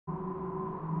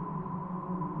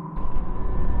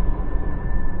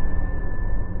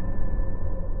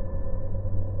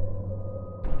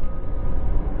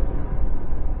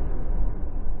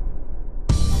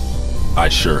I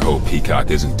sure hope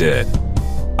Peacock isn't dead.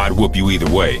 I'd whoop you either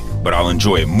way, but I'll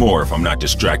enjoy it more if I'm not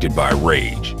distracted by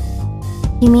rage.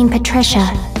 You mean Patricia?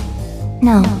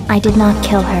 No, I did not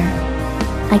kill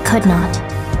her. I could not.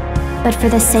 But for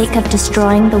the sake of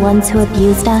destroying the ones who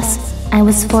abused us, I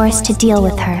was forced to deal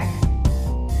with her.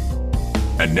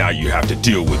 And now you have to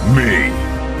deal with me!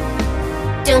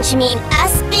 Don't you mean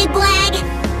us, Big Blag?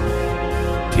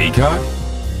 Peacock?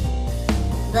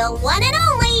 The one and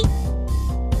only!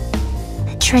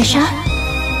 Patricia?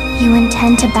 You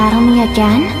intend to battle me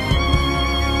again?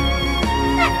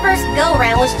 That first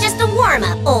go-round was just a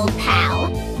warm-up, old pal.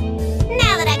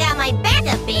 Now that I got my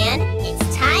backup band,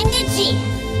 it's time to jam.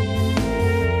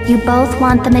 You both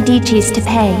want the Medicis to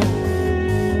pay.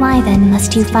 Why then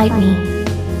must you fight me?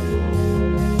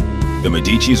 The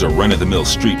Medicis are run-of-the-mill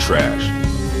street trash.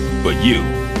 But you,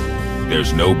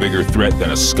 there's no bigger threat than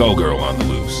a Skullgirl on the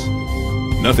loose.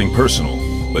 Nothing personal,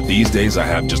 but these days I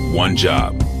have just one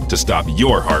job, to stop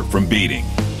your heart from beating.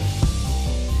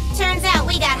 Turns out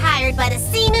we got hired by the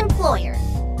same employer.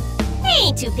 They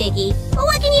ain't too picky, but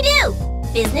what can you do?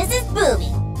 Business is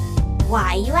booming.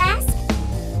 Why, you ask?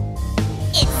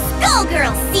 It's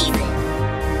Skullgirl season!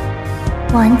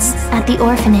 Once, at the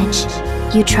orphanage,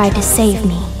 you tried to save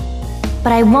me.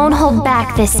 But I won't hold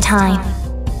back this time.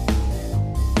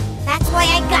 That's why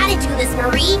I gotta do this,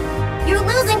 Marie. You're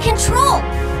losing control.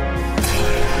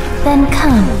 Then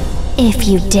come, if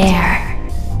you dare.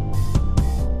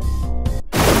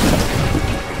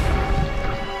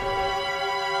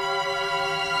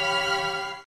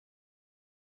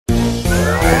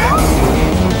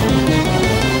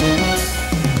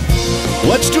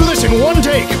 Let's do this in one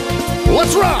take!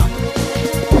 Let's rock!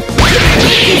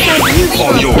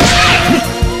 All yours!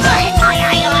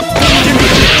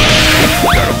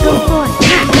 Go for it.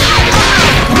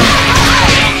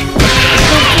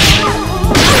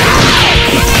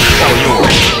 All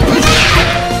yours!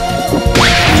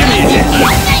 Give me a hit!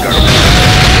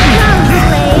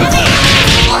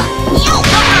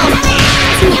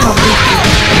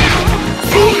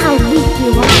 See how weak you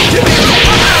are.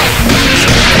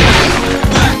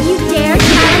 You dare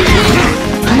challenge me?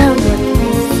 Know your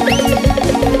place.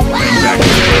 Know your place.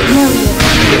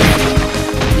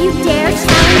 You dare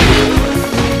challenge me?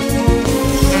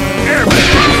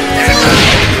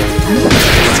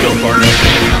 Let's go, partner!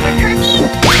 Give me a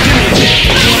hit!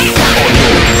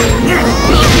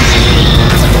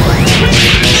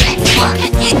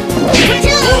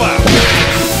 Pull out!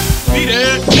 Beat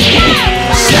it!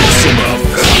 Slice him up!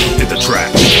 Hit the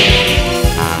track!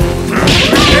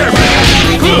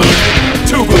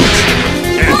 Two boots!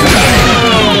 And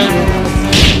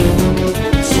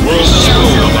it's the world's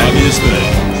school of obvious things.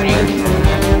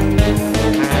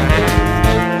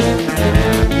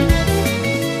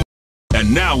 And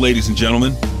now, ladies and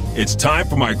gentlemen, it's time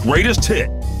for my greatest hit.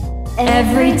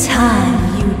 Every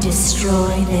time you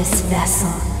destroy this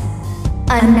vessel,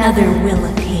 another will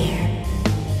appear.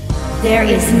 There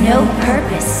is no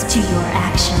purpose to your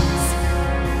actions.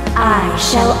 I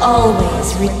shall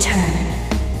always return.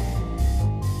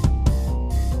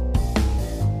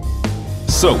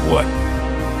 So what?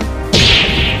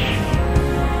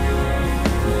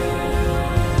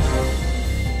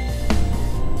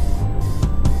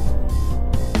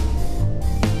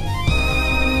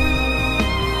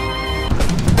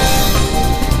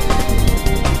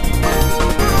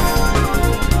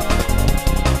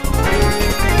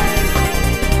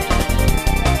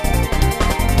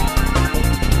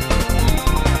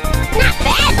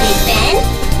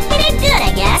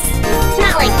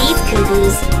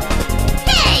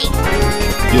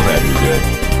 You'll have your day.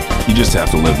 You just have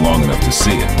to live long enough to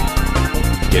see it.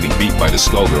 Getting beat by the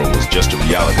Skullgirl was just a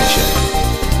reality check.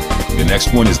 The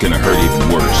next one is gonna hurt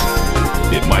even worse.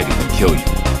 It might even kill you.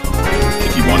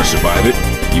 If you want to survive it,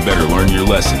 you better learn your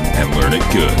lesson and learn it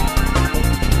good.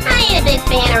 I ain't a big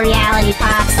fan of reality,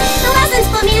 Pops. The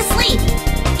lessons put me to sleep.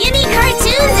 Give me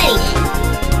cartoons anything.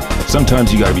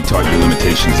 Sometimes you gotta be taught your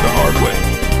limitations the hard way.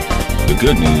 The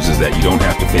good news is that you don't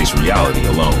have to face reality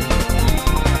alone.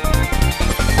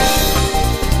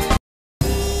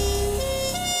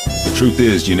 The truth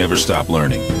is, you never stop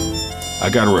learning. I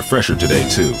got a refresher today,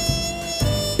 too.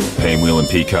 Painwheel and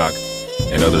Peacock,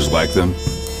 and others like them,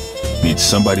 need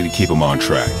somebody to keep them on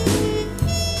track.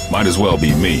 Might as well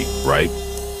be me, right?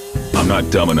 I'm not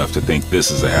dumb enough to think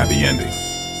this is a happy ending.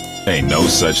 Ain't no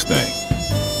such thing.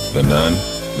 The nun,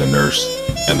 the nurse,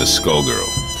 and the Skullgirl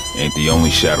ain't the only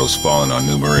shadows falling on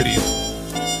New Meridian.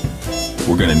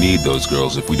 We're gonna need those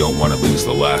girls if we don't want to lose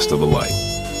the last of the light.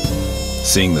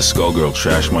 Seeing the Skullgirl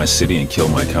trash my city and kill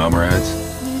my comrades?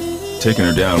 Taking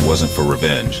her down wasn't for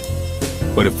revenge,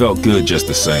 but it felt good just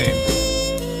the same.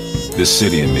 This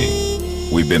city and me,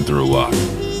 we've been through a lot.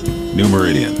 New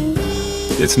Meridian.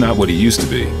 It's not what it used to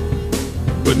be,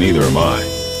 but neither am I.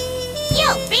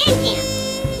 Yo,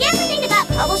 Bandcamp! You ever think about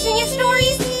publishing your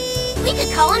stories? We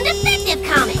could call them Defective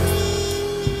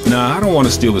Comics! Nah, I don't want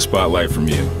to steal the spotlight from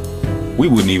you. We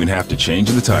wouldn't even have to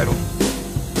change the title.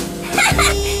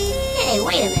 Hey,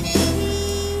 wait a minute.